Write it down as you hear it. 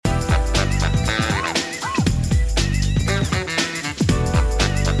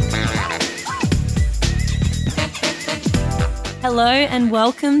Hello and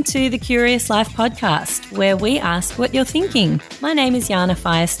welcome to the Curious Life podcast, where we ask what you're thinking. My name is Yana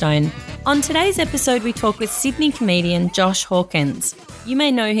Firestone. On today's episode, we talk with Sydney comedian Josh Hawkins. You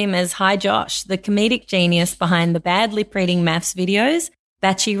may know him as Hi Josh, the comedic genius behind the bad lip-reading maths videos,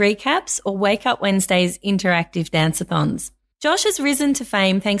 Batchy recaps, or Wake Up Wednesday's interactive dance-a-thons. Josh has risen to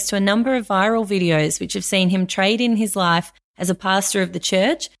fame thanks to a number of viral videos which have seen him trade in his life as a pastor of the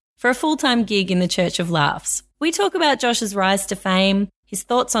church for a full-time gig in the Church of Laughs. We talk about Josh's rise to fame, his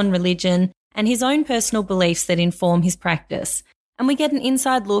thoughts on religion, and his own personal beliefs that inform his practice. And we get an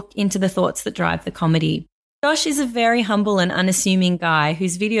inside look into the thoughts that drive the comedy. Josh is a very humble and unassuming guy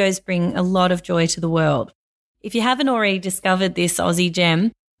whose videos bring a lot of joy to the world. If you haven't already discovered this Aussie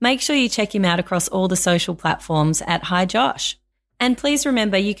gem, make sure you check him out across all the social platforms at Hi Josh. And please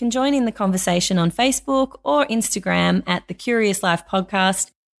remember you can join in the conversation on Facebook or Instagram at The Curious Life Podcast.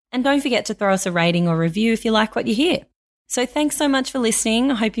 And don't forget to throw us a rating or review if you like what you hear. So thanks so much for listening.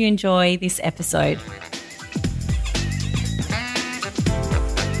 I hope you enjoy this episode.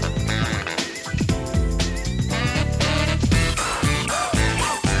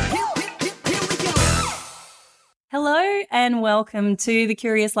 Hello and welcome to the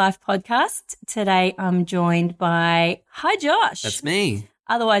Curious Life podcast. Today I'm joined by Hi Josh. That's me.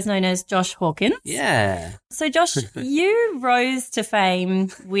 Otherwise known as Josh Hawkins. Yeah. So Josh, you rose to fame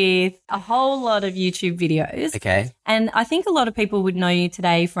with a whole lot of YouTube videos. Okay. And I think a lot of people would know you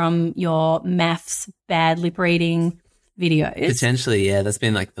today from your maths bad lip reading videos. Potentially, yeah. That's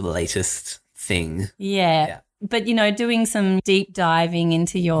been like the latest thing. Yeah. But, you know, doing some deep diving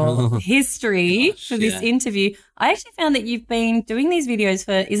into your history for this interview, I actually found that you've been doing these videos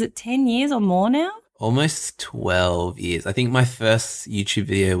for, is it 10 years or more now? Almost 12 years. I think my first YouTube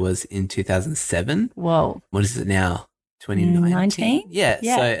video was in 2007. Whoa. What is it now? 2019? Yeah.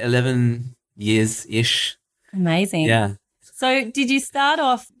 So 11 years-ish. Amazing. Yeah. So did you start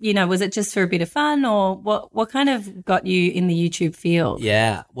off, you know, was it just for a bit of fun or what kind of got you in the YouTube field?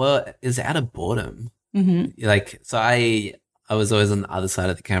 Yeah. Well, it was out of boredom. Mm-hmm. Like, so I was always on the other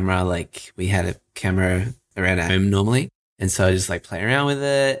side of the camera. Like, we had a camera around our home normally. And so I just like play around with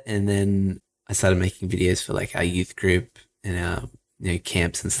it. And then I started making videos for like our youth group and our, you know,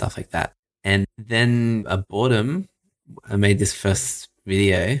 camps and stuff like that. And then a boredom, I made this first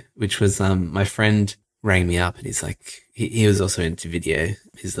video, which was my friend rang me up and he's like, he was also into video.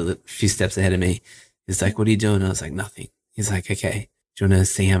 He's a few steps ahead of me. He's like, what are you doing? I was like, nothing. He's like, okay, do you want to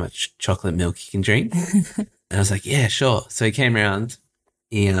see how much chocolate milk you can drink? And I was like, yeah, sure. So he came around.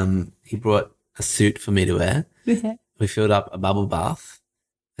 He brought a suit for me to wear. We filled up a bubble bath.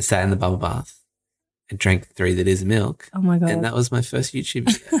 I sat in the bubble bath. I drank 3 liters of milk. Oh, my God. And that was my first YouTube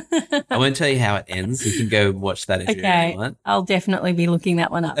video. I won't tell you how it ends. You can go watch that if you really want. I'll definitely be looking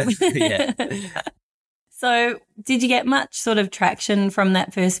that one up. Yeah. So did you get much sort of traction from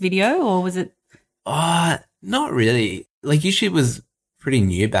that first video or was it? Oh, not really. Like YouTube was pretty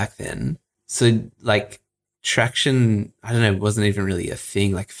new back then. So like traction, I don't know, wasn't even really a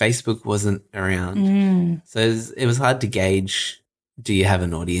thing. Like Facebook wasn't around. So it was hard to gauge, do you have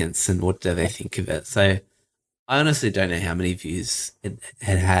an audience and what do they think of it? So I honestly don't know how many views it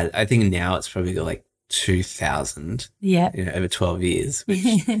had. I think now it's probably got like 2,000 over 12 years, which,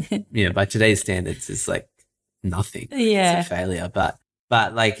 you know, by today's standards is like nothing. Yeah. It's a failure. But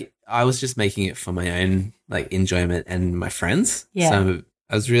like I was just making it for my own like enjoyment and my friends. Yeah. So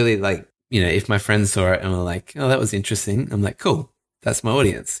I was really like, you know, if my friends saw it and were like, oh, that was interesting, I'm like, cool. That's my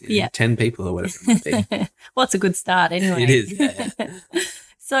audience. You know, 10 people or whatever it might be. Well, it's a good start anyway. It is, yeah.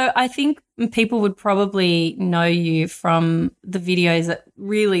 So I think people would probably know you from the videos that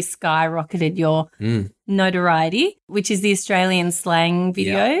really skyrocketed your notoriety, which is the Australian slang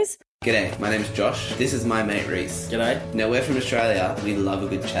videos. G'day, my name's Josh. This is my mate Reese. G'day. Now we're from Australia. We love a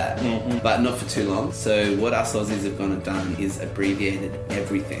good chat, but not for too long. So what us Aussies have gone and done is abbreviated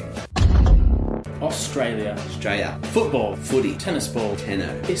everything. Australia. Football. Footy. Tennis ball.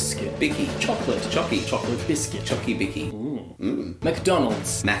 Tenno. Biscuit. Bicky. Chocolate. Chocky. Chocolate biscuit. Chocky Bicky.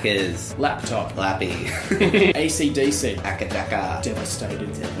 McDonald's. Macca's. Laptop. Lappy. AC/DC. Akadaka. Devastated.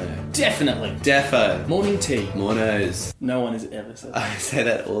 Devo. Definitely. Defo. Morning tea. Monos. No one has ever said that. I say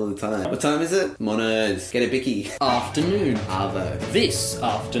that all the time. What time is it? Monos. Get a Bicky. Afternoon. Arvo. This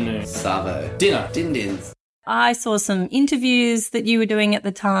afternoon. Savo. Dinner. Din-dins. I saw some interviews that you were doing at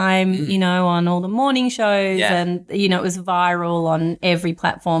the time, you know, on all the morning shows and, you know, it was viral on every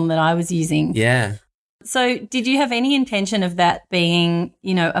platform that I was using. Yeah. So did you have any intention of that being,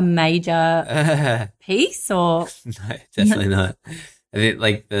 you know, a major piece or? No, definitely not. I think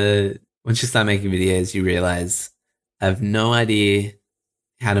like once you start making videos, you realize I have no idea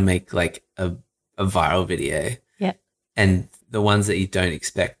how to make like a viral video. Yeah. And the ones that you don't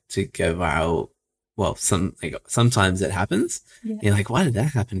expect to go viral. Well, sometimes it happens. Yeah. You're like, why did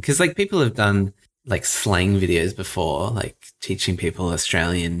that happen? Because like people have done like slang videos before, like teaching people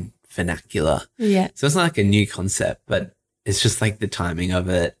Australian vernacular. Yeah. So it's not like a new concept, but it's just like the timing of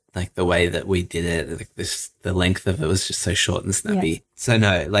it, like the way that we did it, like the length of it was just so short and snappy. Yeah. So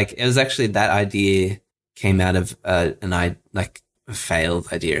no, like it was actually that idea came out of a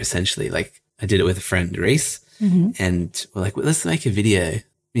failed idea essentially. Like I did it with a friend, Reese, and we're like, well, let's make a video,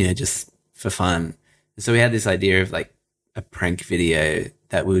 just for fun. So we had this idea of like a prank video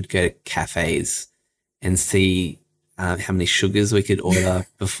that we would go to cafes and see how many sugars we could order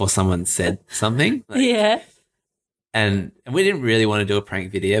before someone said something. Yeah. And we didn't really want to do a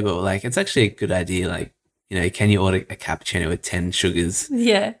prank video, but we're like, it's actually a good idea. Like, can you order a cappuccino with 10 sugars?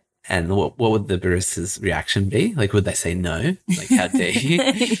 Yeah. And what would the barista's reaction be? Like, would they say no? Like, how dare you?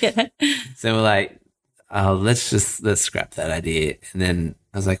 Yeah. So we're like, oh, let's scrap that idea. And then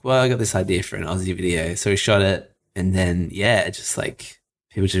I was like, well, I got this idea for an Aussie video. So we shot it. And then, it just like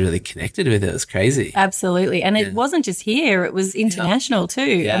people just really connected with it. It was crazy. Absolutely. And it wasn't just here, it was international too.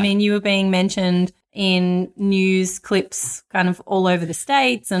 Yeah. I mean, you were being mentioned in news clips kind of all over the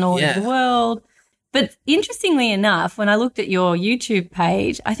States and all over the world. But interestingly enough, when I looked at your YouTube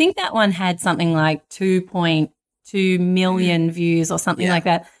page, I think that one had something like 2.2 million views or something like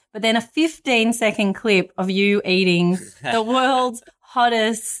that. But then a 15-second clip of you eating the world's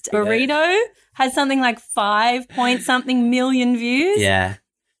hottest burrito had something like 5-point-something million views. Yeah.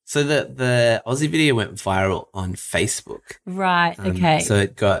 So the Aussie video went viral on Facebook. Right. Okay. So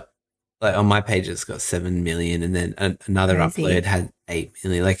it got, like on my page, it's got 7 million, and then another Crazy. upload had 8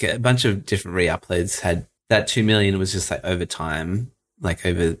 million. Like a bunch of different re-uploads had that 2 million was just like over time, like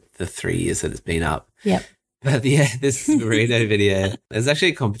over the 3 years that it's been up. Yep. But this burrito video, there's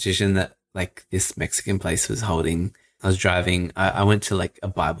actually a competition that like this Mexican place was holding. I was driving. I went to like a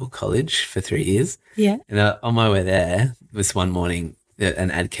Bible college for 3 years. Yeah. And on my way there, this one morning, an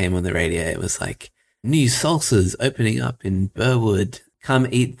ad came on the radio. It was like, new salsas opening up in Burwood. Come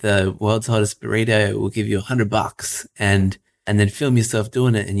eat the world's hottest burrito. We'll give you $100 and then film yourself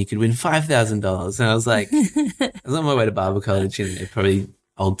doing it and you could win $5,000. And I was like, I was on my way to Bible college and probably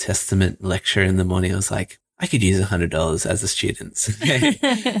Old Testament lecture in the morning. I was like, I could use $100 as a student.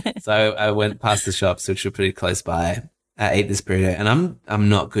 So I went past the shops, which were pretty close by. I ate this burrito and I'm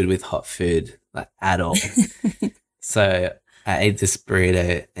not good with hot food like at all. So I ate this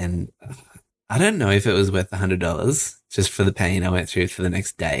burrito and I don't know if it was worth $100 just for the pain I went through for the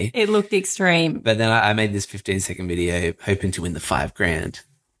next day. It looked extreme. But then I made this 15-second video hoping to win the $5,000,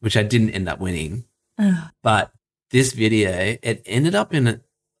 which I didn't end up winning. But this video, it ended up in a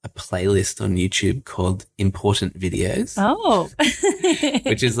playlist on YouTube called Important Videos. Oh.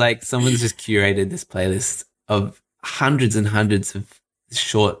 Which is like someone's just curated this playlist of hundreds and hundreds of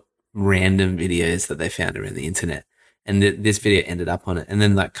short random videos that they found around the internet. And this video ended up on it. And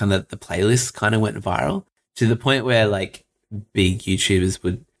then like kind of the playlist kind of went viral to the point where like big YouTubers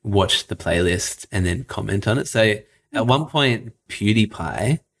would watch the playlist and then comment on it. So at one point,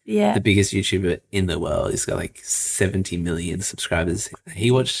 PewDiePie, the biggest YouTuber in the world, he's got like 70 million subscribers.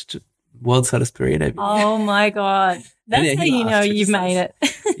 He watched World's Hottest Burrito. Oh my God. That's how you know you've made it.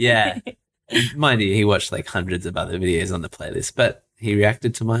 Yeah. Mind you, he watched like hundreds of other videos on the playlist, but he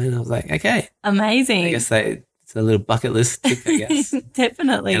reacted to mine and I was like, okay. Amazing. I guess it's a little bucket list tick, I guess.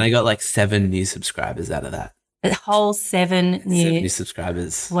 Definitely. And I got like 7 new subscribers out of that. A whole 7 new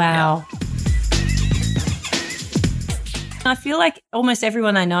subscribers. Wow. Yeah. I feel like almost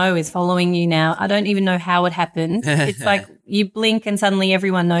everyone I know is following you now. I don't even know how it happened. It's like you blink and suddenly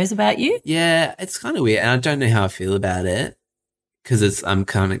everyone knows about you. Yeah, it's kind of weird. And I don't know how I feel about it because I'm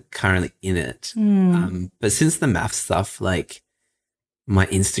kind of currently in it. But since the math stuff, like my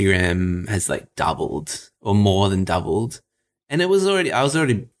Instagram has like doubled or more than doubled. And I was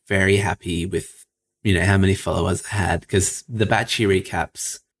already very happy with, how many followers I had because the Batchy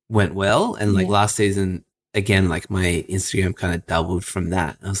recaps went well. And like last season, again, like my Instagram kind of doubled from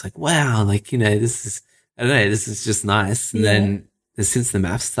that. I was like, wow, like, this is just nice. And then since the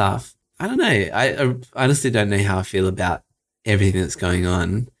math stuff, I don't know. I honestly don't know how I feel about everything that's going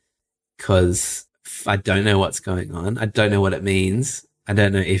on because I don't know what's going on. I don't know what it means. I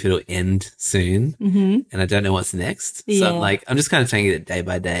don't know if it'll end soon and I don't know what's next. So I'm just kind of taking it day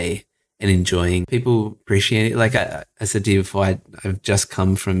by day and enjoying. People appreciate it. Like I said to you before, I've just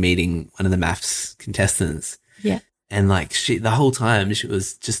come from meeting one of the maths contestants. Yeah. And like the whole time she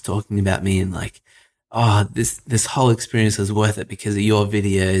was just talking about me and like, oh, this whole experience was worth it because of your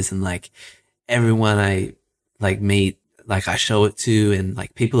videos and like everyone I like meet, like I show it to, and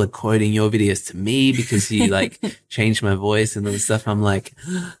like people are quoting your videos to me because you like changed my voice and all this stuff. I'm like,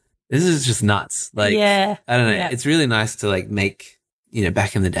 this is just nuts. Like, Yeah. I don't know. Yeah. It's really nice to like make, you know,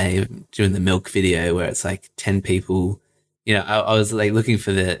 back in the day doing the milk video where it's like 10 people, you know, I was like looking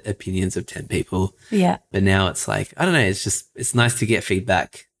for the opinions of 10 people. Yeah. But now it's like, I don't know. It's nice to get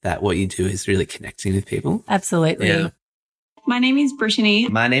feedback that what you do is really connecting with people. Absolutely. Yeah. My name is Brittany.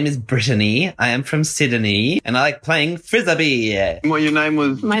 My name is Brittany. I am from Sydney and I like playing frisbee. What your name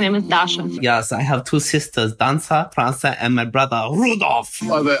was? My name is Dasha. Yes, I have two sisters, Danza, Franca, and my brother, Rudolph.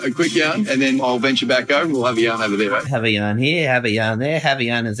 I'll have a quick yarn and then I'll venture back over. We'll have a yarn over there. Right? Have a yarn here, have a yarn there, have a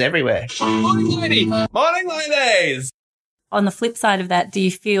yarn is everywhere. Morning, lady. Morning, ladies! On the flip side of that, do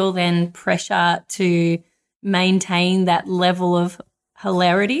you feel then pressure to maintain that level of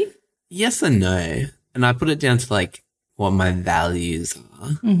hilarity? Yes and no. And I put it down to like what my values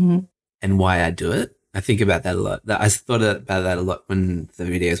are and why I do it. I think about that a lot. I thought about that a lot when the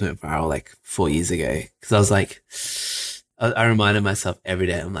videos went viral like 4 years ago. Cause I was like, I reminded myself every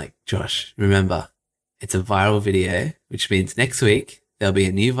day, I'm like, Josh, remember, it's a viral video, which means next week there'll be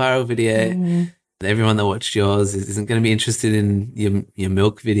a new viral video. Everyone that watched yours isn't going to be interested in your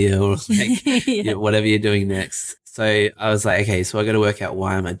milk video or like whatever you're doing next. So I was like, okay, so I got to work out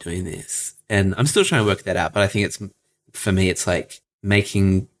why am I doing this? And I'm still trying to work that out, but I think for me, it's like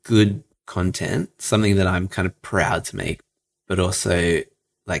making good content, something that I'm kind of proud to make, but also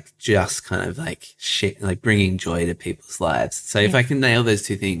like just kind of like shit, like bringing joy to people's lives. So if I can nail those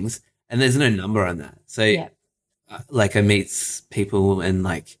two things, and there's no number on that. So like I meet people and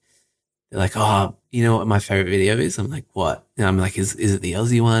like, they're like, oh, you know what my favorite video is? I'm like, what? And I'm like, is it the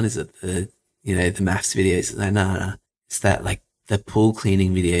Aussie one? Is it the, you know, the maths videos? Like, no. It's that like the pool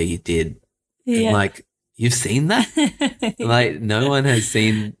cleaning video you did. Yeah. And like, you've seen that? Like, no one has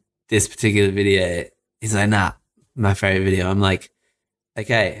seen this particular video. He's like, nah, my favorite video. I'm like,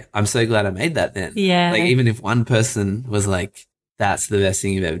 okay, I'm so glad I made that then. Yeah. Like, even if one person was like, that's the best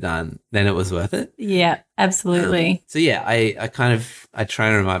thing you've ever done, then it was worth it. Yeah, absolutely. So yeah, I try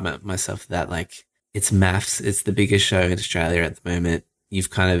and remind myself that like it's maths. It's the biggest show in Australia at the moment.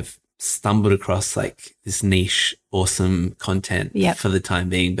 You've kind of stumbled across like this niche, awesome content for the time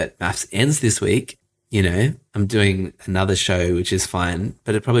being, but maths ends this week. You know, I'm doing another show, which is fine,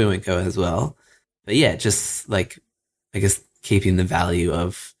 but it probably won't go as well. But yeah, just like, I guess keeping the value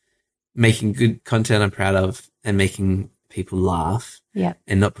of making good content I'm proud of and making people laugh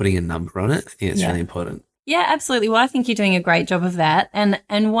and not putting a number on it. I think it's really important. Yeah, absolutely. Well, I think you're doing a great job of that.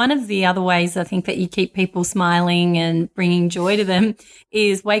 And one of the other ways I think that you keep people smiling and bringing joy to them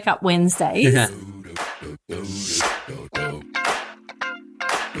is Wake Up Wednesdays.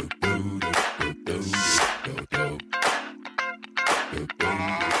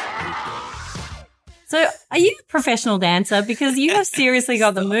 So are you a professional dancer? Because you have seriously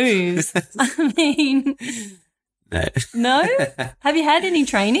got the moves. I mean, no? Have you had any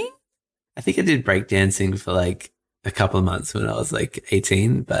training? I think I did breakdancing for like a couple of months when I was like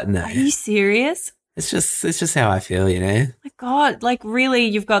 18, but no. Are you serious? It's just how I feel, you know? My God, like really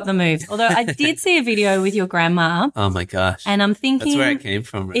you've got the moves. Although I did see a video with your grandma. Oh my gosh. And I'm thinking. That's where it came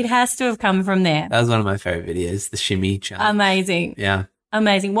from. Right? It has to have come from there. That was one of my favorite videos, the shimmy challenge. Amazing. Yeah.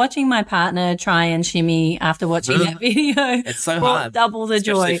 Amazing. Watching my partner try and shimmy after watching that video. It's so hard. Double the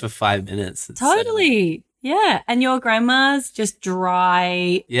especially joy. for 5 minutes. It's totally. Yeah. And your grandma's just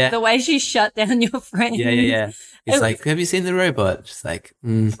dry. Yeah. The way she shut down your friend. Yeah. It's like, have you seen the robot? She's like,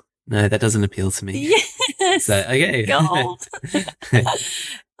 no, that doesn't appeal to me. Yes. So, okay. Gold.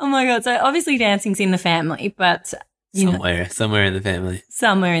 Oh my God. So obviously dancing's in the family, but somewhere in the family.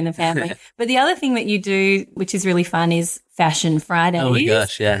 Somewhere in the family. But the other thing that you do, which is really fun, is Fashion Fridays. Oh my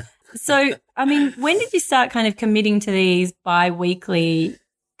gosh, yeah. So, I mean, when did you start kind of committing to these bi-weekly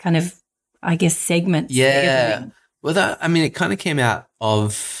kind of, I guess, segments? Yeah. Well, it kind of came out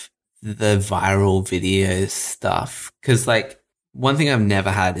of the viral video stuff because, like, one thing I've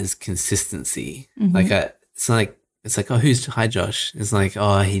never had is consistency. Mm-hmm. Like, it's like, oh, hi, Josh? It's like,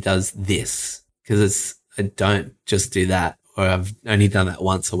 oh, he does this because I don't just do that or I've only done that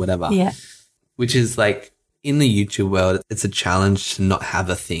once or whatever. Yeah. Which is like in the YouTube world, it's a challenge to not have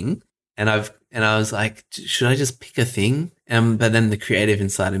a thing. And I was like, should I just pick a thing? But then the creative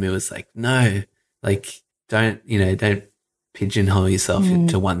inside of me was like, no, like don't pigeonhole yourself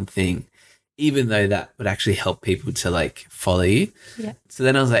into one thing, even though that would actually help people to like follow you. Yeah. So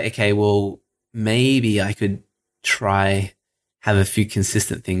then I was like, okay, well, maybe I could try have a few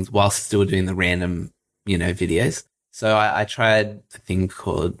consistent things while still doing the random, videos. So I tried a thing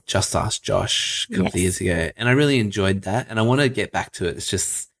called Just Ask Josh a couple of years ago and I really enjoyed that and I want to get back to it. It's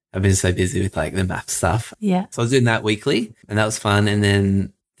just I've been so busy with like the math stuff. Yeah. So I was doing that weekly and that was fun. And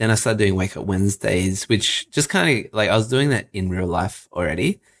then I started doing Wake Up Wednesdays, which just kind of like I was doing that in real life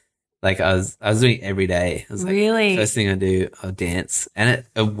already. Like I was doing it every day. I was like, Really? first thing I do, I'll dance. And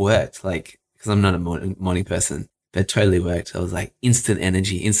it worked, like, because I'm not a morning person, but it totally worked. I was like instant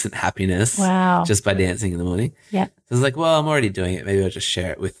energy, instant happiness. Wow. Just by dancing in the morning. Yeah. So I was like, well, I'm already doing it. Maybe I'll just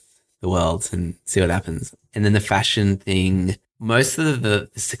share it with the world and see what happens. And then the fashion thing, most of the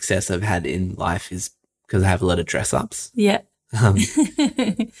success I've had in life is because I have a lot of dress ups. Yeah.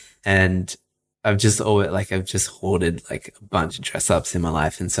 And I've just hoarded like a bunch of dress ups in my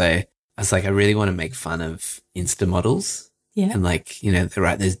life. And so I was like, I really want to make fun of Insta models. Yeah. And like, you know, they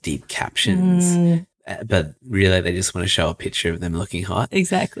write those deep captions, but really they just want to show a picture of them looking hot.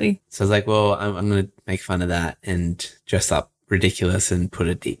 Exactly. So I was like, well, I'm going to make fun of that and dress up ridiculous and put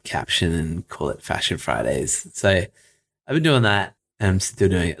a deep caption and call it Fashion Fridays. So I've been doing that and I'm still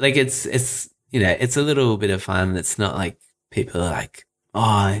doing it. Like it's, you know, it's a little bit of fun. It's not like people are like,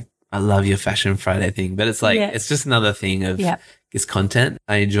 oh, I love your Fashion Friday thing, but it's like, it's just another thing of this content.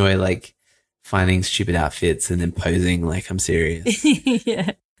 I enjoy like finding stupid outfits and then posing like I'm serious.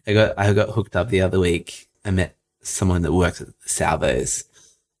 Yeah. I got hooked up the other week. I met someone that works at the Salvos.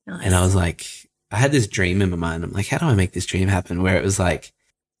 Nice. And I was like, I had this dream in my mind. I'm like, how do I make this dream happen? Where it was like,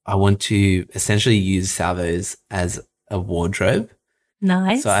 I want to essentially use Salvos as a wardrobe.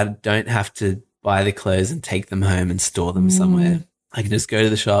 Nice. So I don't have to buy the clothes and take them home and store them somewhere. I can just go to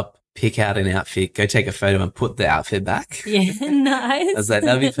the shop, pick out an outfit, go take a photo and put the outfit back. Yeah, nice. I was like,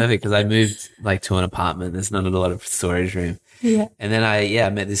 that'd be perfect because I moved like to an apartment. There's not a lot of storage room. Yeah. And then I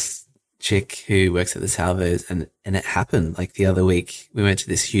met this chick who works at the Salvos and it happened like the other week. We went to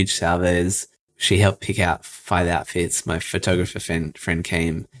this huge Salvos. She helped pick out 5 outfits. My photographer friend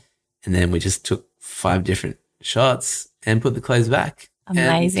came and then we just took 5 different shots and put the clothes back.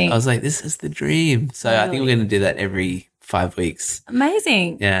 Amazing. And I was like, this is the dream. So I think we're going to do that every 5 weeks.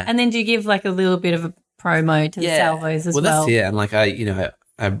 Amazing. Yeah. And then do you give like a little bit of a promo to the Salvos as well? Well, that's it. And like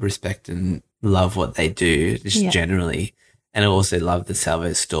I respect and love what they do just generally. And I also love the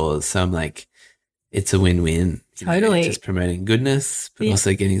Salvo stores. So I'm like, it's a win-win. Totally. Just promoting goodness, but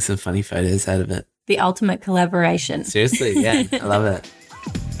also getting some funny photos out of it. The ultimate collaboration. Seriously, yeah. I love it.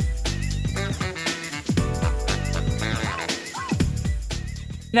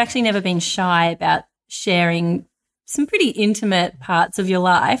 You've actually never been shy about sharing some pretty intimate parts of your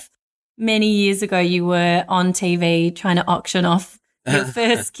life. Many years ago, you were on TV trying to auction off your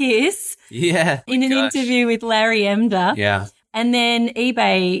first kiss. Yeah. In an interview with Larry Emder. Yeah. And then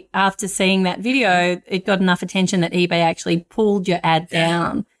eBay, after seeing that video, it got enough attention that eBay actually pulled your ad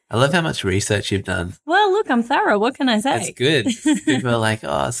down. I love how much research you've done. Well, look, I'm thorough. What can I say? That's good. People are like,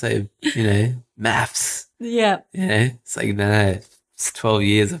 oh, so, maths. Yeah. It's like, no, it's 12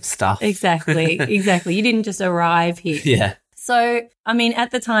 years of stuff. Exactly. Exactly. You didn't just arrive here. Yeah. So, I mean,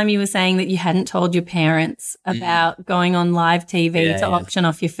 at the time you were saying that you hadn't told your parents about going on live TV to auction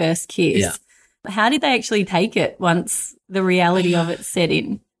off your first kiss. Yeah. How did they actually take it once the reality of it set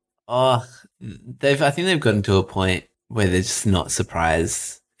in? Oh, I think they've gotten to a point where they're just not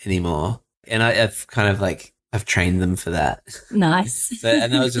surprised anymore. And I've kind of I've trained them for that. Nice.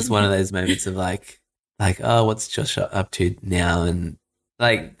 And that was just one of those moments of like, oh, what's Josh up to now? And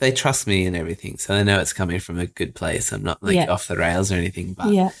like, they trust me and everything. So they know it's coming from a good place. I'm not off the rails or anything, but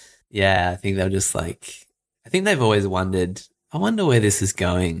I think they're just like, I think they've always wondered, I wonder where this is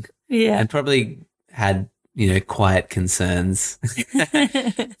going. Yeah. And probably had, quiet concerns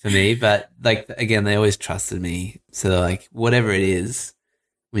for me. But again, they always trusted me. So they're like, whatever it is,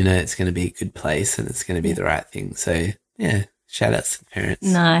 we know it's going to be a good place and it's going to be the right thing. So yeah, shout outs to the parents.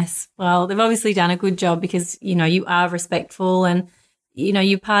 Nice. Well, they've obviously done a good job because, you are respectful and,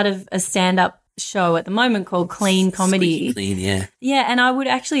 you're part of a stand-up show at the moment called Clean Comedy. Squeaky clean, yeah. Yeah, and I would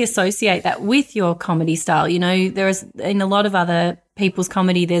actually associate that with your comedy style. There is, in a lot of other people's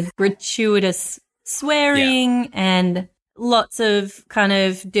comedy, there's gratuitous swearing and lots of kind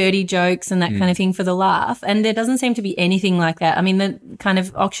of dirty jokes and that kind of thing for the laugh. And there doesn't seem to be anything like that. I mean, the kind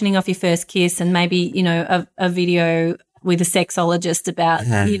of auctioning off your first kiss and maybe, a video with a sexologist about,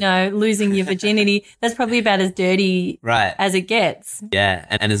 losing your virginity. That's probably about as dirty as it gets. Yeah,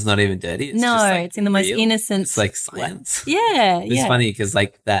 and it's not even dirty. It's it's in the most innocent. It's like science. Yeah, It's funny because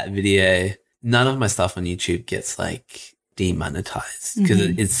that video, none of my stuff on YouTube gets demonetized because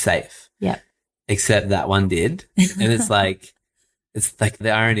it's safe. Yeah. Except that one did. And it's like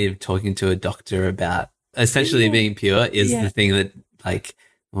the irony of talking to a doctor about essentially being pure is the thing that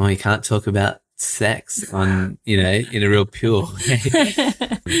you can't talk about sex on, in a real pure way.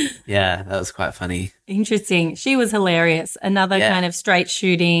 Yeah, that was quite funny. Interesting. She was hilarious. Another Yeah. kind of straight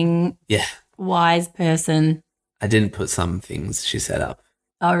shooting, Yeah. wise person. I didn't put some things she set up.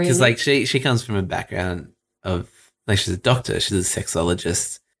 Oh, really? Because like she comes from a background of like she's a doctor, she's a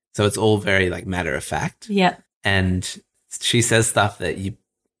sexologist. So it's all very like matter of fact. Yeah. And she says stuff that you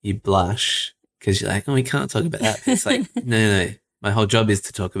blush because you're like, oh, we can't talk about that. It's like, no. My whole job is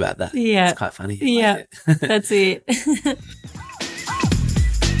to talk about that. Yeah. It's quite funny. I Yeah. like it. That's it.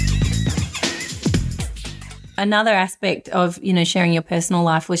 Another aspect of, sharing your personal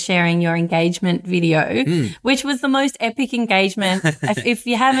life was sharing your engagement video, which was the most epic engagement. If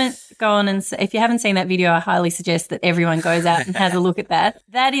you haven't if you haven't seen that video, I highly suggest that everyone goes out and has a look at that.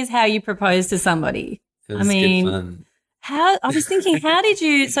 That is how you propose to somebody. It was good fun. I was thinking, how did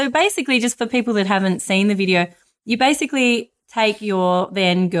you, so basically just for people that haven't seen the video, you basically take your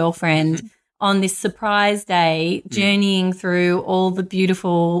then girlfriend on this surprise day, journeying through all the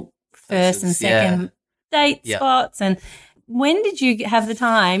beautiful first and second date spots. And when did you have the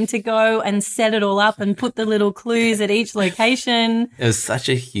time to go and set it all up and put the little clues at each location? It was such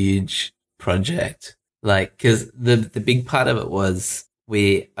a huge project. Like, because the big part of it was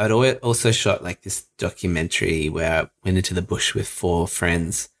I'd also shot like this documentary where I went into the bush with 4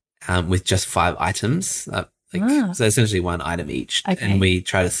 friends with just 5 items. So essentially one item each. Okay. And we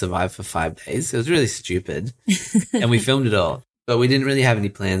tried to survive for 5 days. It was really stupid. And we filmed it all. But we didn't really have any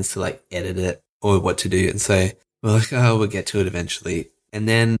plans to like edit it or what to do. And so we're like, oh, we'll get to it eventually. And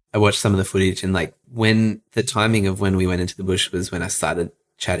then I watched some of the footage and like when the timing of when we went into the bush was when I started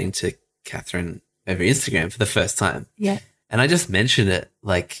chatting to Catherine over Instagram for the first time. Yeah. And I just mentioned it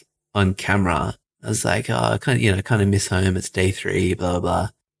like on camera. I was like, oh, I kind of miss home. It's day 3, blah, blah,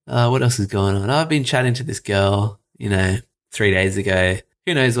 blah. What else is going on? I've been chatting to this girl, 3 days ago.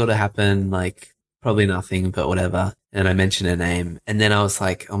 Who knows what'll happen? Like probably nothing, but whatever. And I mentioned her name. And then I was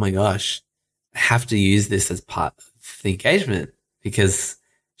like, oh my gosh, I have to use this as part of the engagement because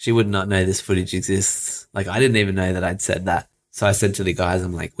she would not know this footage exists. Like I didn't even know that I'd said that. So I said to the guys,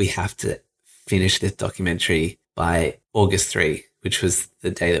 I'm like, we have to finish this documentary by August 3, which was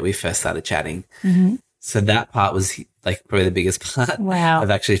the day that we first started chatting. Mm-hmm. So that part was like probably the biggest part Wow. of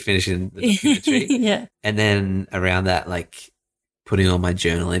actually finishing the documentary. Yeah. And then around that, like putting all my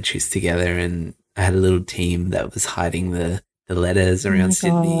journal entries together, and I had a little team that was hiding the letters around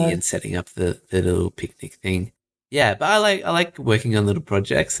Sydney God. and setting up the little picnic thing. Yeah, but I like working on little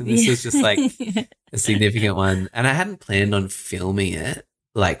projects, and this was just like a significant one. And I hadn't planned on filming it,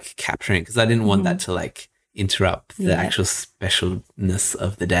 like capturing, because I didn't want that to like interrupt the actual specialness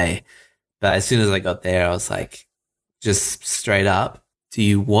of the day. But as soon as I got there, I was like, just straight up, do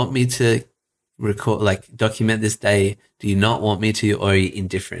you want me to record, like document this day? Do you not want me to, or are you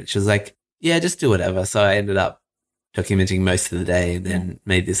indifferent? She was like, yeah, just do whatever. So I ended up documenting most of the day and then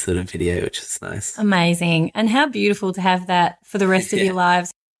made this little video, which is nice. Amazing. And how beautiful to have that for the rest of your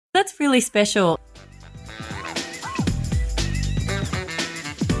lives. That's really special.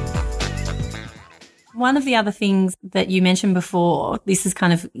 One of the other things that you mentioned before, this is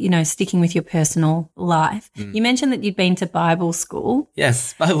kind of, sticking with your personal life. You mentioned that you'd been to Bible school.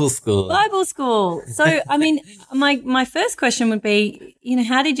 Yes, Bible school. Bible school. So, I mean, my first question would be,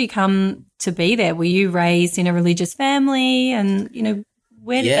 how did you come to be there? Were you raised in a religious family? And,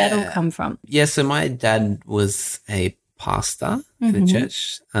 where did that all come from? Yeah, so my dad was a pastor in the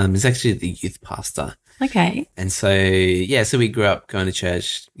church. He's actually the youth pastor. Okay. And so, so we grew up going to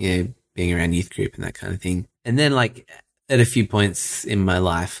church, being around youth group and that kind of thing. And then like at a few points in my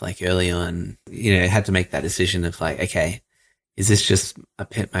life, like early on, I had to make that decision of like, okay, is this just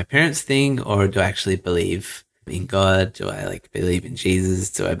my parents' thing, or do I actually believe in God? Do I like believe in Jesus?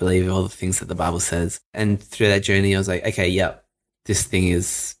 Do I believe all the things that the Bible says? And through that journey, I was like, okay, yep, this thing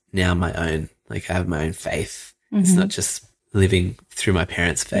is now my own. Like I have my own faith. It's not just living through my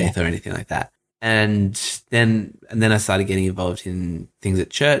parents' faith or anything like that. And then I started getting involved in things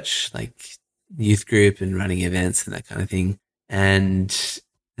at church, like youth group and running events and that kind of thing. And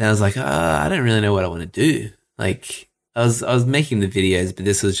then I was like, I don't really know what I want to do. Like I was making the videos, but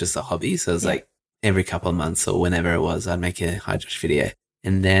this was just a hobby. So it was like every couple of months or whenever it was, I'd make a Hi Josh video.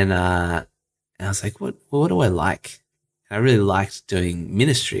 And then I was like, what do I like? And I really liked doing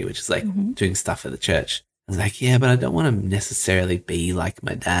ministry, which is like doing stuff at the church. I was like, yeah, but I don't want to necessarily be like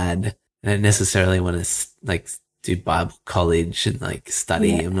my dad. I don't necessarily want to like do Bible college and like study.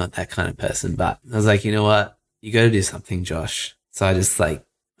 Yeah. I'm not that kind of person, but I was like, you know what? You got to do something, Josh. So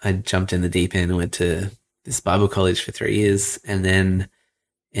I jumped in the deep end and went to this Bible college for 3 years and then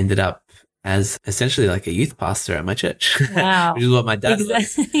ended up as essentially like a youth pastor at my church, Wow. which is what my dad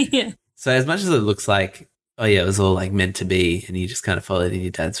was. Yeah. So as much as it looks like, oh yeah, it was all like meant to be and you just kind of followed in your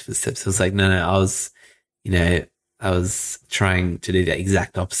dad's footsteps, it was like, no, I was trying to do the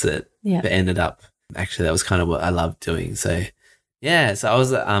exact opposite, Yeah. but ended up, actually that was kind of what I loved doing. So yeah, so I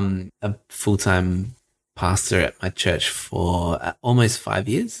was a full-time pastor at my church for almost 5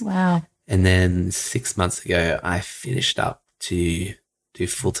 years. Wow. And then 6 months ago, I finished up to do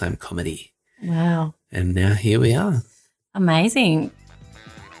full-time comedy. Wow. And now here we are. Amazing.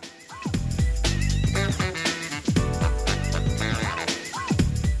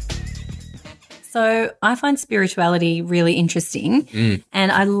 So I find spirituality really interesting,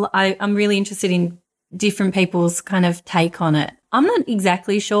 and I'm really interested in different people's kind of take on it. I'm not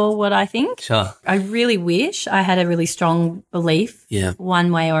exactly sure what I think. Sure. I really wish I had a really strong belief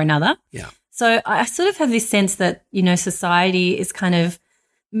one way or another. Yeah. So I sort of have this sense that, society is kind of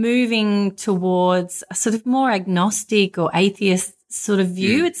moving towards a sort of more agnostic or atheist sort of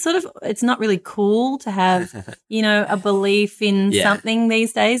view. It's not really cool to have, a belief in something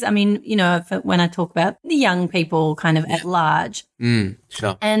these days. I mean, when I talk about the young people kind of at large.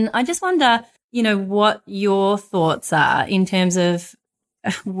 Sure. And I just wonder, what your thoughts are in terms of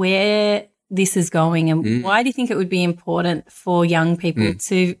where this is going and why do you think it would be important for young people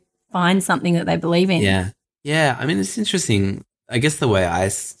to find something that they believe in? Yeah. Yeah. I mean, it's interesting. I guess the way I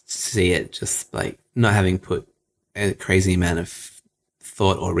see it, just like not having put a crazy amount of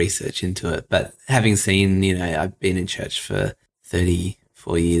thought or research into it, but having seen, I've been in church for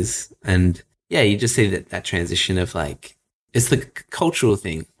 34 years and yeah, you just see that transition of like, it's the cultural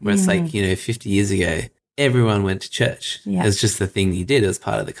thing where it's like, 50 years ago, everyone went to church. Yeah. It was just the thing you did. It was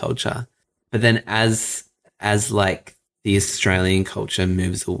part of the culture. But then as like the Australian culture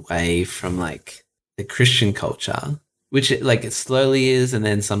moves away from like the Christian culture, which it slowly is, and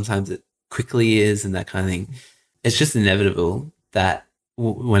then sometimes it quickly is and that kind of thing. It's just inevitable that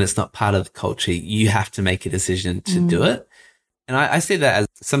when it's not part of the culture, you have to make a decision to do it. And I see that as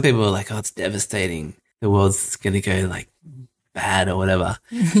some people are like, oh, it's devastating. The world's going to go like bad or whatever.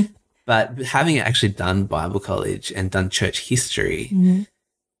 But having actually done Bible college and done church history,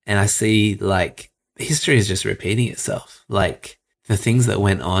 and I see like history is just repeating itself. Like the things that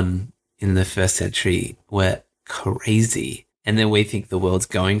went on in the first century were crazy. And then we think the world's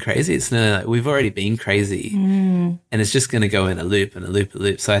going crazy. It's no, we've already been crazy and it's just going to go in a loop and a loop and a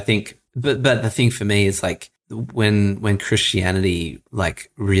loop. So I think, but the thing for me is like when Christianity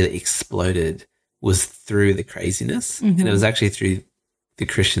like really exploded was through the craziness and it was actually through the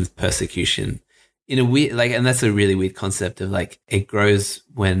Christians' persecution in a weird, like, and that's a really weird concept of like, it grows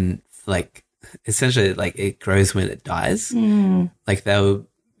when like, essentially like it grows when it dies. Like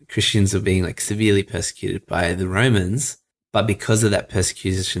Christians were being like severely persecuted by the Romans. But because of that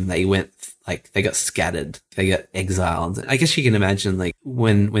persecution, they got scattered, they got exiled. I guess you can imagine like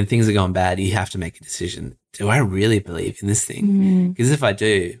when things are going bad, you have to make a decision. Do I really believe in this thing? Because if I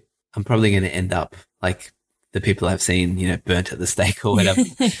do, I'm probably going to end up like the people I've seen, burnt at the stake or whatever.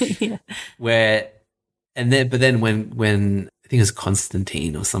 But then when I think it was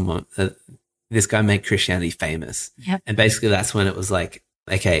Constantine or someone, this guy made Christianity famous. Yep. And basically that's when it was like,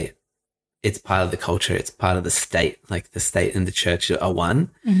 okay, it's part of the culture. It's part of the state. Like the state and the church are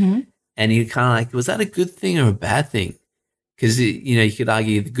one. And you kind of like, was that a good thing or a bad thing? Because, you could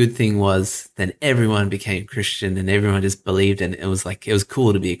argue the good thing was then everyone became Christian and everyone just believed and it was like, it was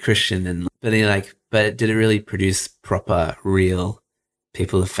cool to be a Christian. But then you're like, but did it really produce proper, real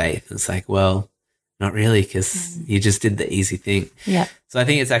people of faith? And it's like, well, not really, because you just did the easy thing. Yeah. So I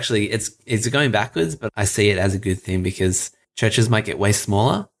think it's actually, it's going backwards, but I see it as a good thing because churches might get way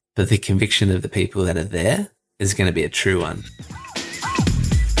smaller, but the conviction of the people that are there is going to be a true one.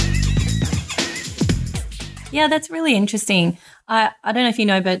 Yeah, that's really interesting. I don't know if you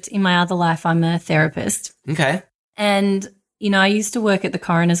know, but in my other life, I'm a therapist. Okay. And, I used to work at the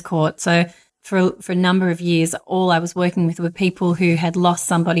coroner's court. So for a number of years, all I was working with were people who had lost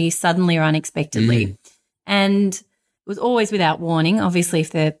somebody suddenly or unexpectedly. And it was always without warning, obviously,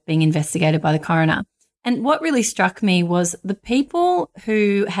 if they're being investigated by the coroner. And what really struck me was the people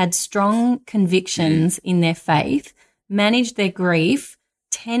who had strong convictions in their faith managed their grief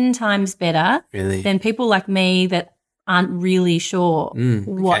 10 times better than people like me that aren't really sure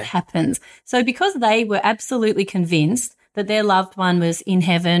what happens. So because they were absolutely convinced that their loved one was in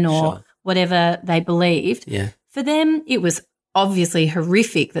heaven or whatever they believed, for them it was obviously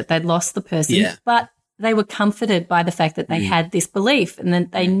horrific that they'd lost the person, but they were comforted by the fact that they had this belief and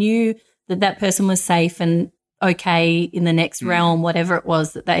that they knew that person was safe and okay in the next realm, whatever it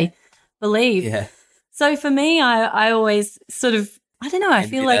was that they believed. Yeah. So for me, I always sort of I don't know. I and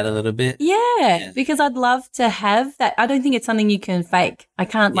feel do like that a little bit. Yeah, because I'd love to have that. I don't think it's something you can fake. I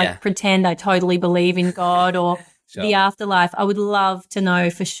can't Yeah. pretend I totally believe in God or Sure. the afterlife. I would love to know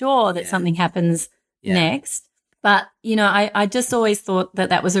for sure that something happens next. But, I just always thought that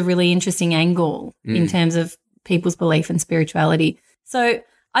that was a really interesting angle in terms of people's belief and spirituality. So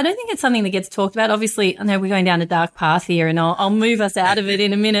I don't think it's something that gets talked about. Obviously, I know we're going down a dark path here and I'll move us out of it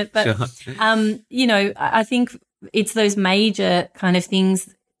in a minute. But, Sure. I think it's those major kind of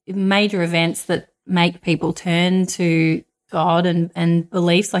things, major events that make people turn to God and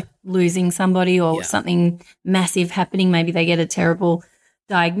beliefs, like losing somebody or something massive happening. Maybe they get a terrible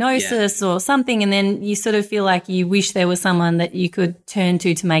diagnosis or something, and then you sort of feel like you wish there was someone that you could turn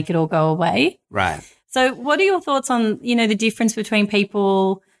to make it all go away. Right. So what are your thoughts on, the difference between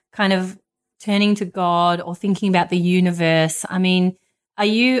people kind of turning to God or thinking about the universe? I mean, are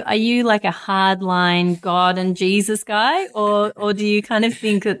you like a hardline God and Jesus guy, or do you kind of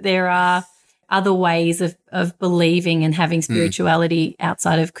think that there are other ways of believing and having spirituality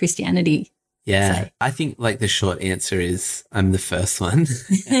outside of Christianity? Yeah. I think like the short answer is I'm the first one.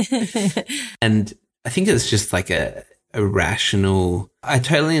 And I think it's just like a rational, I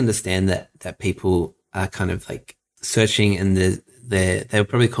totally understand that people are kind of like searching and they'll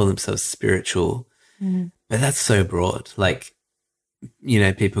probably call themselves spiritual, but that's so broad. Like,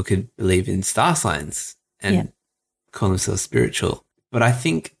 people could believe in star signs and call themselves spiritual. But I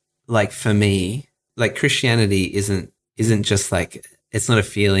think like for me, like Christianity isn't just like, it's not a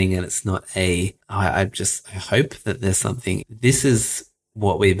feeling and it's not I hope that there's something. This is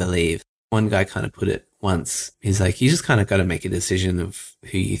what we believe. One guy kind of put it once. He's like, you just kind of got to make a decision of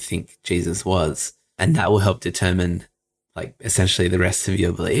who you think Jesus was. And that will help determine like essentially the rest of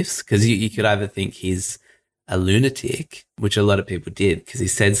your beliefs. Cause you could either think he's a lunatic, which a lot of people did because he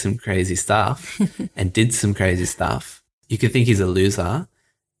said some crazy stuff and did some crazy stuff. You could think he's a loser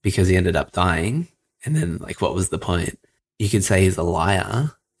because he ended up dying. And then like, what was the point? You could say he's a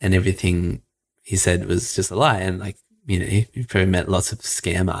liar and everything he said was just a lie. And like, you've probably met lots of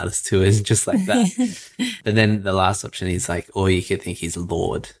scam artists who is just like that. But then the last option is like, or you could think he's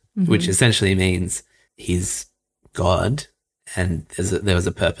Lord, which essentially means he's God and there was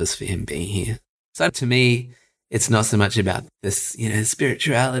a purpose for him being here. So to me, it's not so much about this,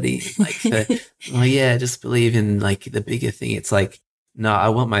 spirituality, like just believe in like the bigger thing. It's like, no, I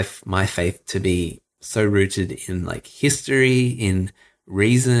want my faith to be so rooted in like history, in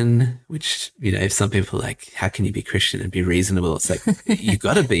reason, which, if some people are like, how can you be Christian and be reasonable? It's like, you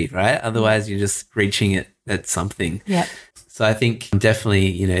gotta be, right? Otherwise you're just reaching it at something. Yeah. So I think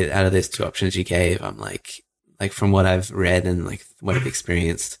definitely, out of those two options you gave, I'm like from what I've read and like what I've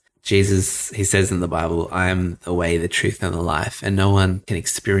experienced, Jesus, he says in the Bible, I am the way, the truth, and the life. And no one can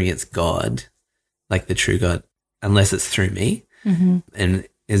experience God, like the true God, unless it's through me. And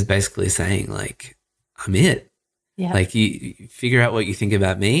is basically saying like, I'm it. Yeah. Like you figure out what you think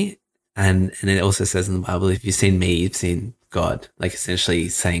about me. And it also says in the Bible, if you've seen me, you've seen God, like essentially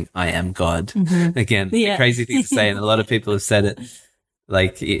saying I am God. Again, a crazy thing to say. And a lot of people have said it.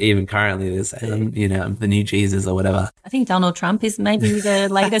 Like even currently they say, I'm the new Jesus or whatever. I think Donald Trump is maybe the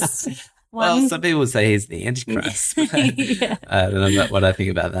latest one. Well, some people would say he's the Antichrist. I don't know what I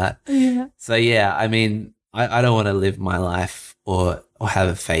think about that. Yeah. So yeah, I mean, I don't want to live my life or have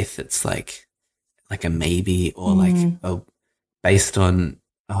a faith that's like a maybe or based on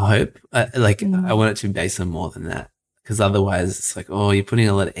a hope. I want it to be based on more than that. Because otherwise it's like, oh, you're putting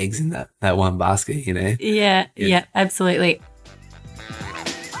a lot of eggs in that one basket, Yeah, absolutely.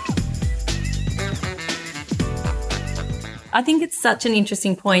 I think it's such an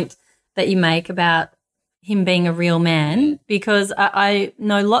interesting point that you make about him being a real man, because I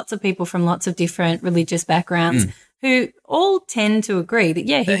know lots of people from lots of different religious backgrounds who all tend to agree that,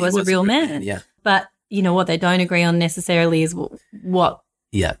 he was a real man. Yeah. But, what they don't agree on necessarily is what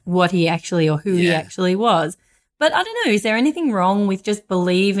he actually or who he actually was. But I don't know, is there anything wrong with just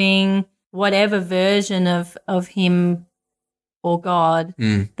believing whatever version of him or God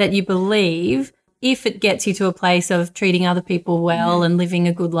that you believe, if it gets you to a place of treating other people well and living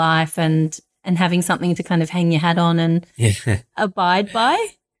a good life and having something to kind of hang your hat on and abide by?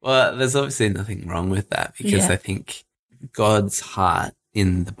 Well, there's obviously nothing wrong with that, because I think God's heart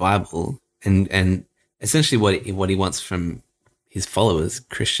in the Bible and essentially what he wants from his followers,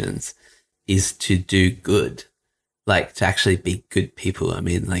 Christians, is to do good, like to actually be good people. I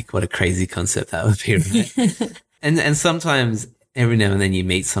mean, like what a crazy concept that would be, right? and sometimes every now and then you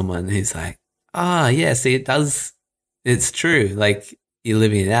meet someone who's like, see, it's true. Like you're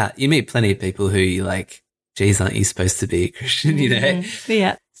living it out. You meet plenty of people who you're like, geez, aren't you supposed to be a Christian,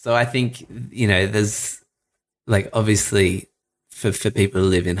 Yeah. So I think, there's like, obviously for people to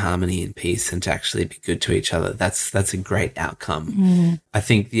live in harmony and peace and to actually be good to each other. That's a great outcome. I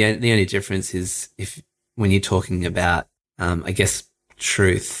think the only difference is when you're talking about, I guess,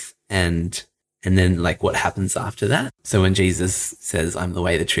 truth and then like what happens after that. So when Jesus says, I'm the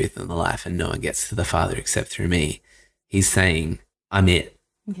way, the truth, and the life, and no one gets to the Father except through me, he's saying, I'm it.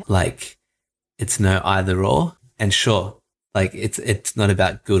 Yeah. Like, it's no either or. And sure, like it's not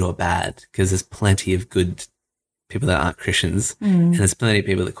about good or bad, because there's plenty of good people that aren't Christians, and there's plenty of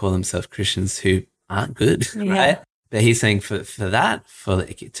people that call themselves Christians who aren't good, right? But he's saying for that, for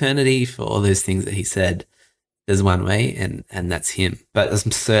like eternity, for all those things that he said, there's one way, and that's him. But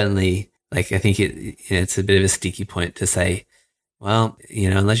I'm certainly, like, I think it's a bit of a sticky point to say, well,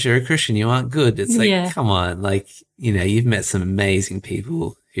 unless you're a Christian, you aren't good. It's like, come on, like, you've met some amazing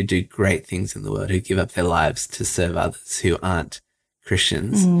people who do great things in the world, who give up their lives to serve others who aren't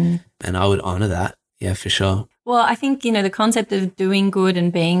Christians. And I would honor that. Yeah, for sure. Well, I think, the concept of doing good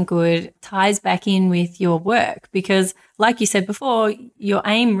and being good ties back in with your work, because like you said before, your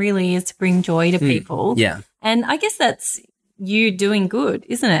aim really is to bring joy to people. Yeah. And I guess that's you doing good,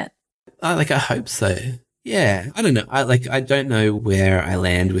 isn't it? I hope so. Yeah. I don't know. I don't know where I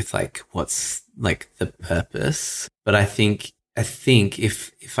land with like what's like the purpose, but I think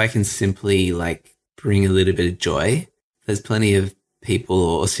if I can simply like bring a little bit of joy, there's plenty of people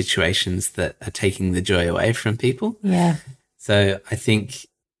or situations that are taking the joy away from people. Yeah. So I think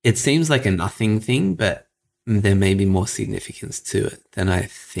it seems like a nothing thing, but there may be more significance to it than I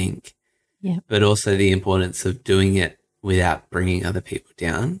think. Yeah. But also the importance of doing it without bringing other people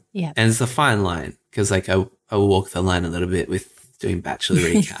down. Yeah. And it's a fine line, because like I walk the line a little bit with doing Bachelor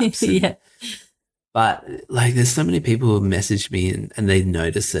recaps. Yeah. But like there's so many people who message me and they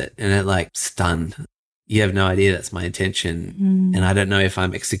notice it and they're like stunned. You have no idea that's my intention, and I don't know if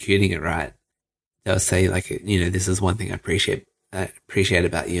I'm executing it right. They'll say like, this is one thing I appreciate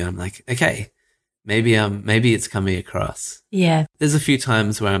about you. I'm like, okay, maybe it's coming across. Yeah. There's a few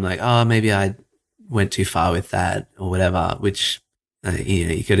times where I'm like, oh, maybe I went too far with that or whatever, which,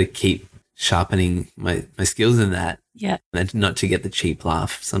 you got to keep sharpening my skills in that. Yeah. And not to get the cheap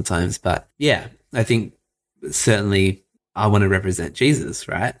laugh sometimes. But yeah, I think certainly I want to represent Jesus,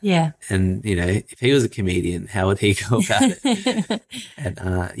 right? Yeah. And, if he was a comedian, how would he go about it?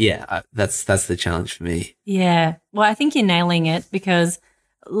 And, that's the challenge for me. Yeah. Well, I think you're nailing it, because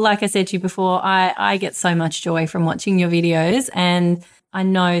like I said to you before, I get so much joy from watching your videos, and I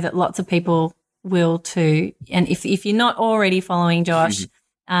know that lots of people will too. And if you're not already following Josh,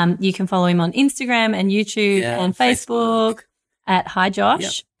 you can follow him on Instagram and YouTube and Facebook at Hi Josh.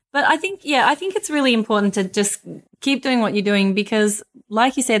 Yep. But I think it's really important to just keep doing what you're doing, because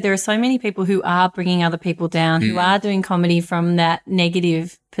like you said, there are so many people who are bringing other people down, who are doing comedy from that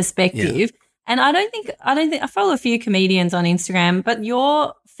negative perspective. Yeah. And I don't think I follow a few comedians on Instagram, but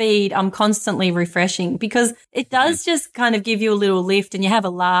your feed I'm constantly refreshing, because it does just kind of give you a little lift and you have a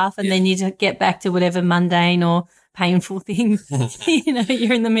laugh, and then you just get back to whatever mundane or painful thing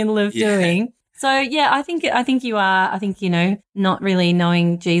you're in the middle of doing. So yeah, I think you are. I think not really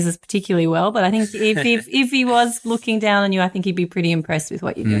knowing Jesus particularly well, but I think if he was looking down on you, I think he'd be pretty impressed with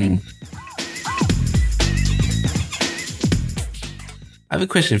what you're doing. I have a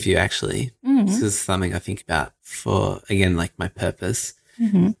question for you, actually. This is something I think about for, again, like my purpose.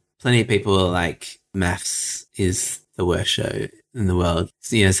 Plenty of people are like, maths is the worst show in the world.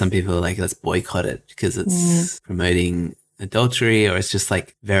 So, some people are like, let's boycott it because it's promoting adultery, or it's just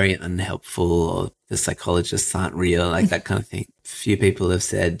like very unhelpful, or the psychologists aren't real, like that kind of thing. Few people have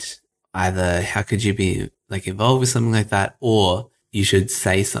said either, how could you be like involved with something like that, or you should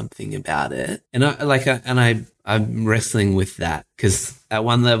say something about it. And I'm wrestling with that, because at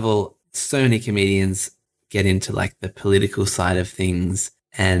one level, so many comedians get into like the political side of things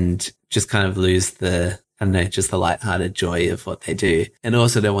and just kind of lose just the lighthearted joy of what they do. And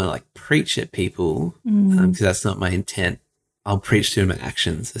also don't want to like preach at people, because that's not my intent. I'll preach through my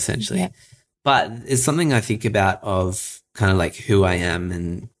actions, essentially. Yeah. But it's something I think about of kind of like who I am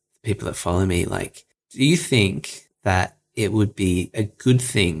and people that follow me. Like, do you think that it would be a good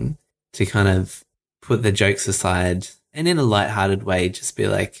thing to kind of put the jokes aside and in a lighthearted way just be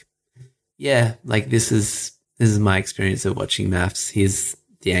like, yeah, like this is my experience of watching maths. Here's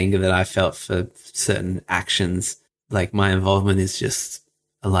the anger that I felt for certain actions. Like my involvement is just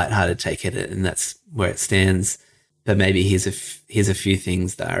a lighthearted take at it, and that's where it stands. But maybe here's a few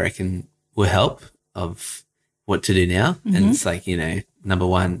things that I reckon will help of what to do now. And it's like, number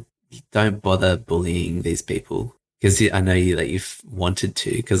one, don't bother bullying these people, because I know you've wanted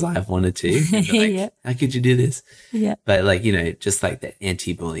to, because I've wanted to. Like, how could you do this? Yeah. But like, just like the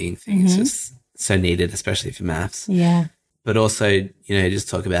anti-bullying thing is just so needed, especially for maths. Yeah. but also, just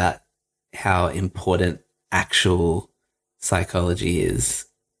talk about how important actual psychology is.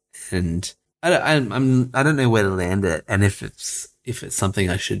 And I don't know where to land it and if it's something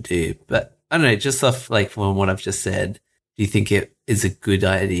I should do, but I don't know, just off like from what I've just said, do you think it is a good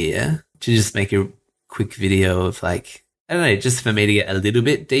idea to just make a quick video of like, I don't know, just for me to get a little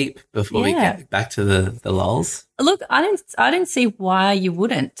bit deep before we get back to the lols? Look, I don't see why you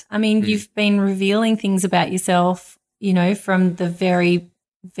wouldn't. I mean, you've been revealing things about yourself, from the very,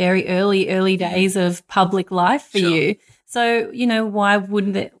 very early days of public life for you. So, why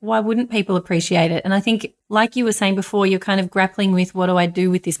wouldn't people appreciate it? And I think, like you were saying before, you're kind of grappling with, what do I do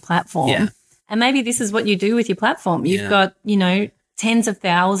with this platform? Yeah. And maybe this is what you do with your platform. You've got, tens of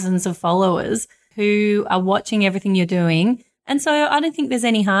thousands of followers who are watching everything you're doing. And so I don't think there's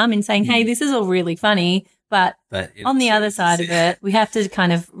any harm in saying, hey, this is all really funny, but on the other side of it, we have to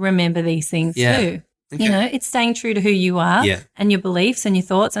kind of remember these things too. Okay. It's staying true to who you are and your beliefs and your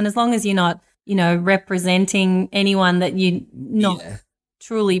thoughts. And as long as you're not, representing anyone that you're not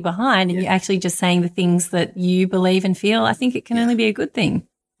truly behind and you're actually just saying the things that you believe and feel, I think it can only be a good thing.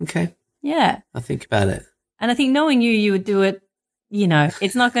 Okay. Yeah. I'll think about it. And I think knowing you would do it,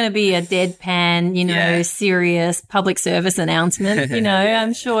 it's not going to be a deadpan, serious public service announcement.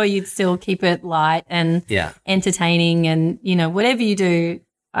 I'm sure you'd still keep it light and entertaining and, whatever you do,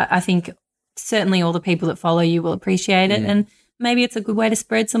 I think certainly all the people that follow you will appreciate it. And maybe it's a good way to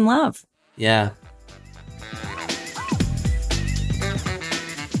spread some love. Yeah.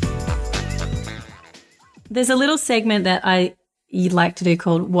 There's a little segment that you'd like to do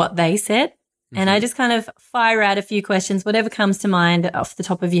called What They Said. And I just kind of fire out a few questions, whatever comes to mind off the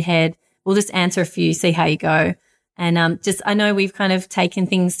top of your head. We'll just answer a few, see how you go. And I know we've kind of taken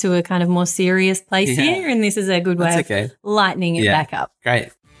things to a kind of more serious place here, and this is a good way of lightening it back up.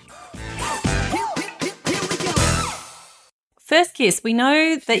 Great. First kiss, we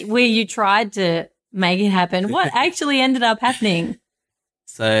know that where you tried to make it happen. What actually ended up happening?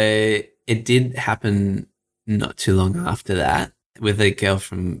 So it did happen not too long after that with a girl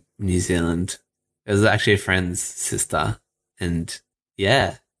from New Zealand. It was actually a friend's sister. And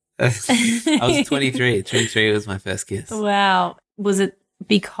I was 23. 23 was my first kiss. Wow. Was it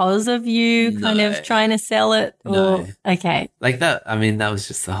because of you kind of trying to sell it? No. Okay. Like that, I mean, that was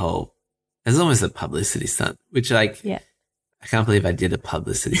just it was almost a publicity stunt, which I can't believe I did a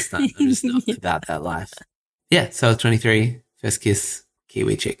publicity stunt. I'm just not about that life. Yeah, so I was 23, first kiss,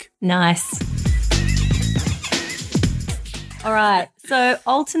 Kiwi chick. Nice. All right, so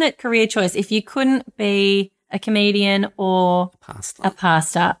alternate career choice. If you couldn't be a comedian or a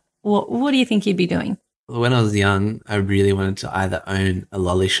pastor, what do you think you'd be doing? When I was young, I really wanted to either own a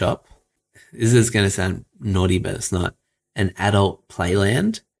lolly shop. This is going to sound naughty, but it's not. An adult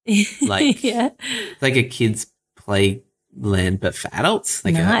playland. Like, like a kid's playland, but for adults.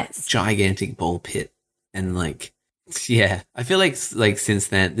 Like a gigantic ball pit. And I feel like since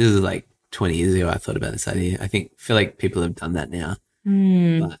then, this is like 20 years ago, I thought about this idea. Feel like people have done that now.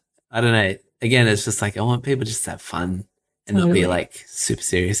 But I don't know. Again, it's just like I want people just to have fun and not be like super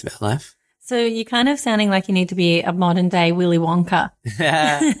serious about life. So you're kind of sounding like you need to be a modern day Willy Wonka.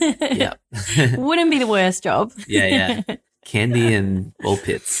 Yeah. Wouldn't be the worst job. Yeah. Candy and ball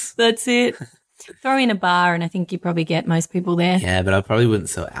pits. That's it. Throw in a bar and I think you probably get most people there. Yeah, but I probably wouldn't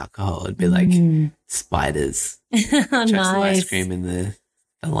sell alcohol. It'd be like spiders. Nice. Some ice cream in the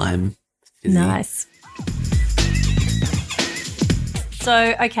lime fizzy. Nice.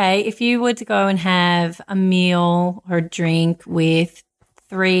 So, okay, if you were to go and have a meal or a drink with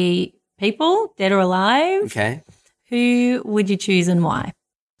 3 people, dead or alive, okay, who would you choose and why?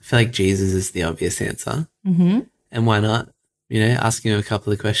 I feel like Jesus is the obvious answer. Mm-hmm. And why not? Asking him a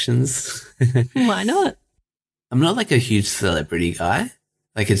couple of questions. Why not? I'm not like a huge celebrity guy.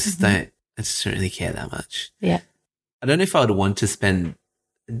 Like I just don't really care that much. Yeah. I don't know if I would want to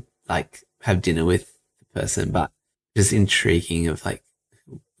have dinner with the person, but just intriguing of like,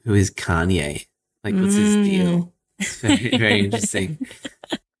 who is Kanye? Like, what's his deal? It's very, very interesting.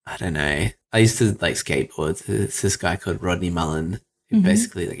 I don't know. I used to like skateboard. There's this guy called Rodney Mullen who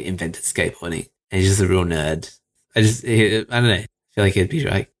basically like invented skateboarding. And he's just a real nerd. I don't know. I feel like he'd be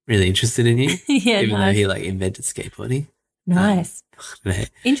like really interested in you. Even though he like invented skateboarding. Nice. I don't know.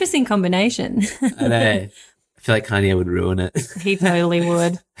 Interesting combination. I know. I feel like Kanye would ruin it. He totally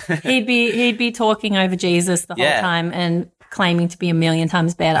would. He'd be talking over Jesus the whole time and claiming to be a million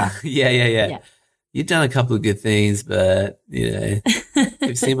times better. Yeah. You've done a couple of good things, but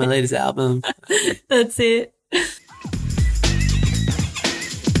you've seen my latest album. That's it.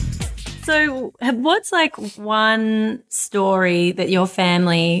 So what's like one story that your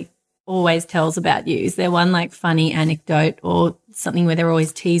family always tells about you? Is there one like funny anecdote or something where they're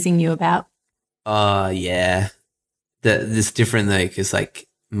always teasing you about? Oh, yeah. It's different though, because like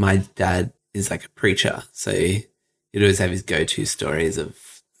my dad is like a preacher, so he'd always have his go-to stories of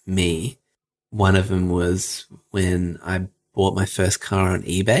me. One of them was when I bought my first car on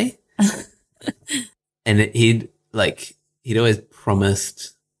eBay, and he'd always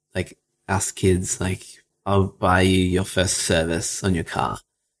promised like us kids, like, I'll buy you your first service on your car,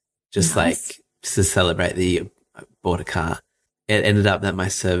 just Nice. like just to celebrate that you bought a car. It ended up that my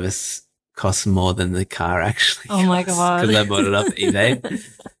service cost more than the car actually. Oh my God. Because I bought it off eBay,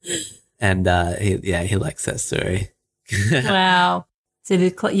 and he likes that story. Wow. So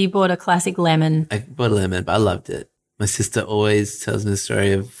you bought a classic lemon. I bought a lemon, but I loved it. My sister always tells me the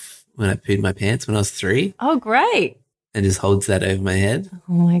story of when I pooed my pants when I was 3, Oh, great. and just holds that over my head.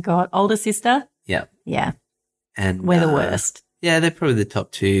 Oh my God. Older sister? Yeah, Yeah. and We're the worst. Yeah, they're probably the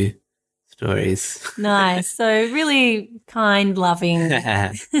top 2 stories. Nice. So really kind, loving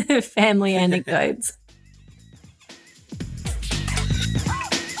family anecdotes.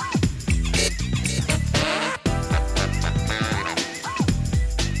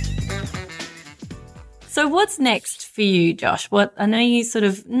 So what's next for you, Josh? I know you sort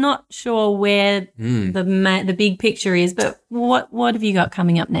of not sure where the big picture is, but what have you got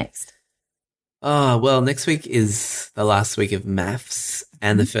coming up next? Oh, well, next week is the last week of maths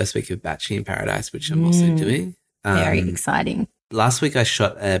and the first week of Batching in Paradise, which I'm also doing. Very exciting. Last week I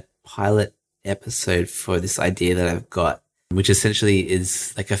shot a pilot episode for this idea that I've got, which essentially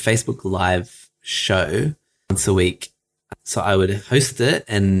is like a Facebook Live show once a week. So I would host it,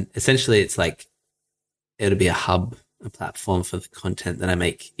 and essentially it's like it'll be a platform for the content that I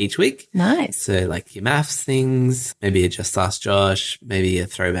make each week. Nice. So like your maths things, maybe a Just Ask Josh, maybe a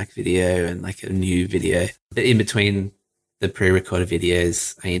throwback video and like a new video. But in between the pre-recorded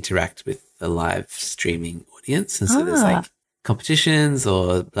videos, I interact with the live streaming audience. And so there's like competitions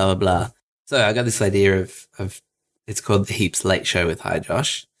or blah, blah, blah. So I got this idea of it's called the Heaps Late Show with Hi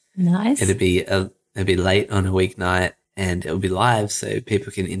Josh. Nice. It'll be late on a weeknight, and it'll be live so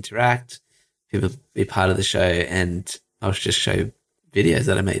people can interact, people be part of the show, and I'll just show videos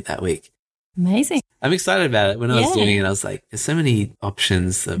that I made that week. Amazing. I'm excited about it. When I was doing it, I was like, there's so many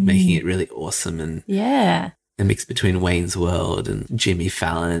options of making it really awesome, and a mix between Wayne's World and Jimmy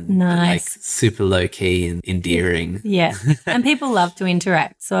Fallon. Nice. And like super low key and endearing. Yeah. And people love to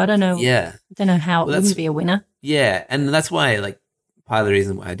interact. So I don't know. Yeah. I don't know how it wouldn't be a winner. Yeah. And that's why, like, part of the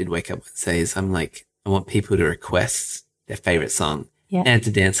reason why I did Wake Up Wednesday is I'm like, I want people to request their favorite song and to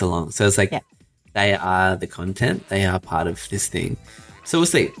dance along. So it's like, they are the content. They are part of this thing. So we'll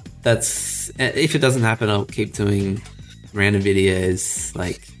see. If it doesn't happen, I'll keep doing random videos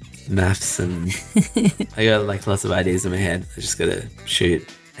like maths, and I got like lots of ideas in my head. I just got to shoot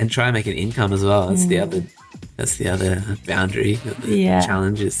and try and make an income as well. That's the other boundary. The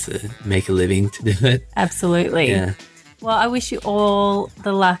challenge is to make a living to do it. Absolutely. Yeah. Well, I wish you all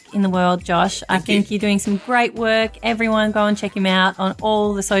the luck in the world, Josh. I think you're doing some great work. Everyone go and check him out on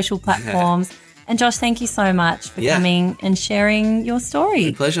all the social platforms. And Josh, thank you so much for coming and sharing your story.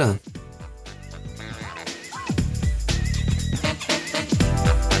 My pleasure.